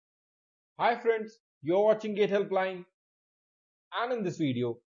Hi friends, you're watching GATE Helpline, and in this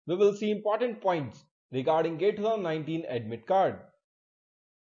video we will see important points regarding GATE 2019 admit card.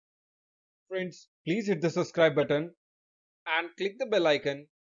 Friends, please hit the subscribe button and click the bell icon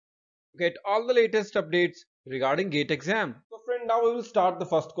to get all the latest updates regarding GATE exam. So friend, now we will start the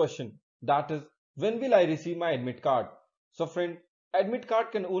first question, that is, when will I receive my admit card? So friend, admit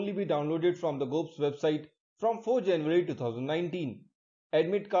card can only be downloaded from the GOP's website from 4 January 2019.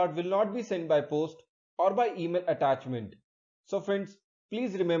 Admit card will not be sent by post or by email attachment. So friends,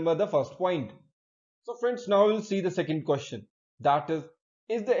 please remember the first point. So friends, now we will see the second question, that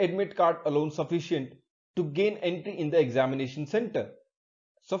is the admit card alone sufficient to gain entry in the examination center?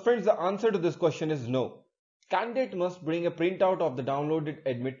 So friends, the answer to this question is no. Candidate must bring a printout of the downloaded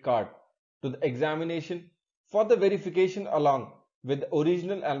admit card to the examination for the verification along with the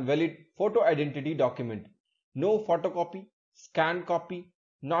original and valid photo identity document. No photocopy, scanned copy,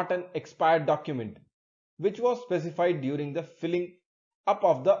 not an expired document, which was specified during the filling up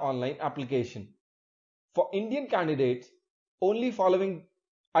of the online application. For Indian candidates, only following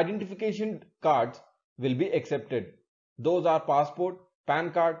identification cards will be accepted. Those are passport,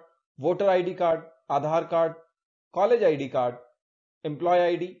 PAN card, voter ID card, Aadhaar card, college ID card, employee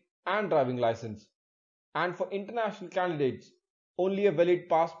ID and driving license. And for international candidates, only a valid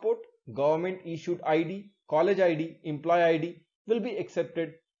passport, government issued ID, college ID, employee ID will be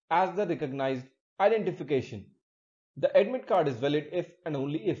accepted as the recognized identification. The admit card is valid if and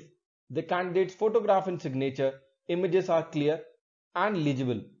only if the candidate's photograph and signature images are clear and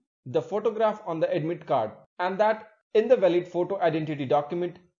legible. The photograph on the admit card and that in the valid photo identity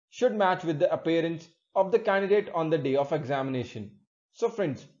document should match with the appearance of the candidate on the day of examination. So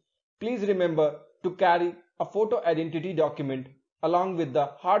friends, please remember to carry a photo identity document along with the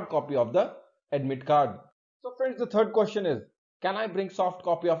hard copy of the admit card. So friends, the third question is, can I bring soft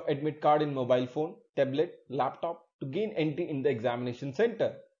copy of admit card in mobile phone, tablet, laptop to gain entry in the examination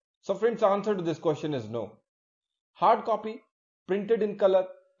center? So friends, answer to this question is no. Hard copy printed in color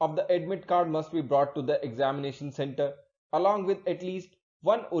of the admit card must be brought to the examination center along with at least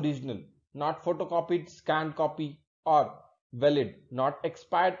one original, not photocopied scanned copy or valid, not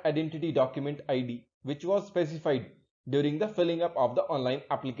expired identity document ID which was specified during the filling up of the online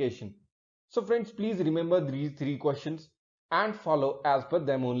application. So friends, please remember these three questions and follow as per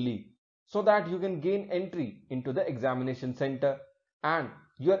them only so that you can gain entry into the examination center and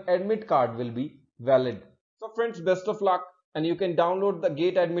your admit card will be valid. So friends, best of luck, and you can download the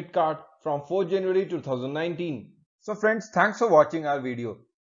GATE admit card from 4 January 2019. So friends, thanks for watching our video.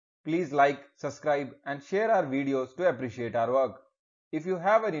 Please like, subscribe and share our videos to appreciate our work. If you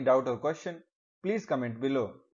have any doubt or question, please comment below.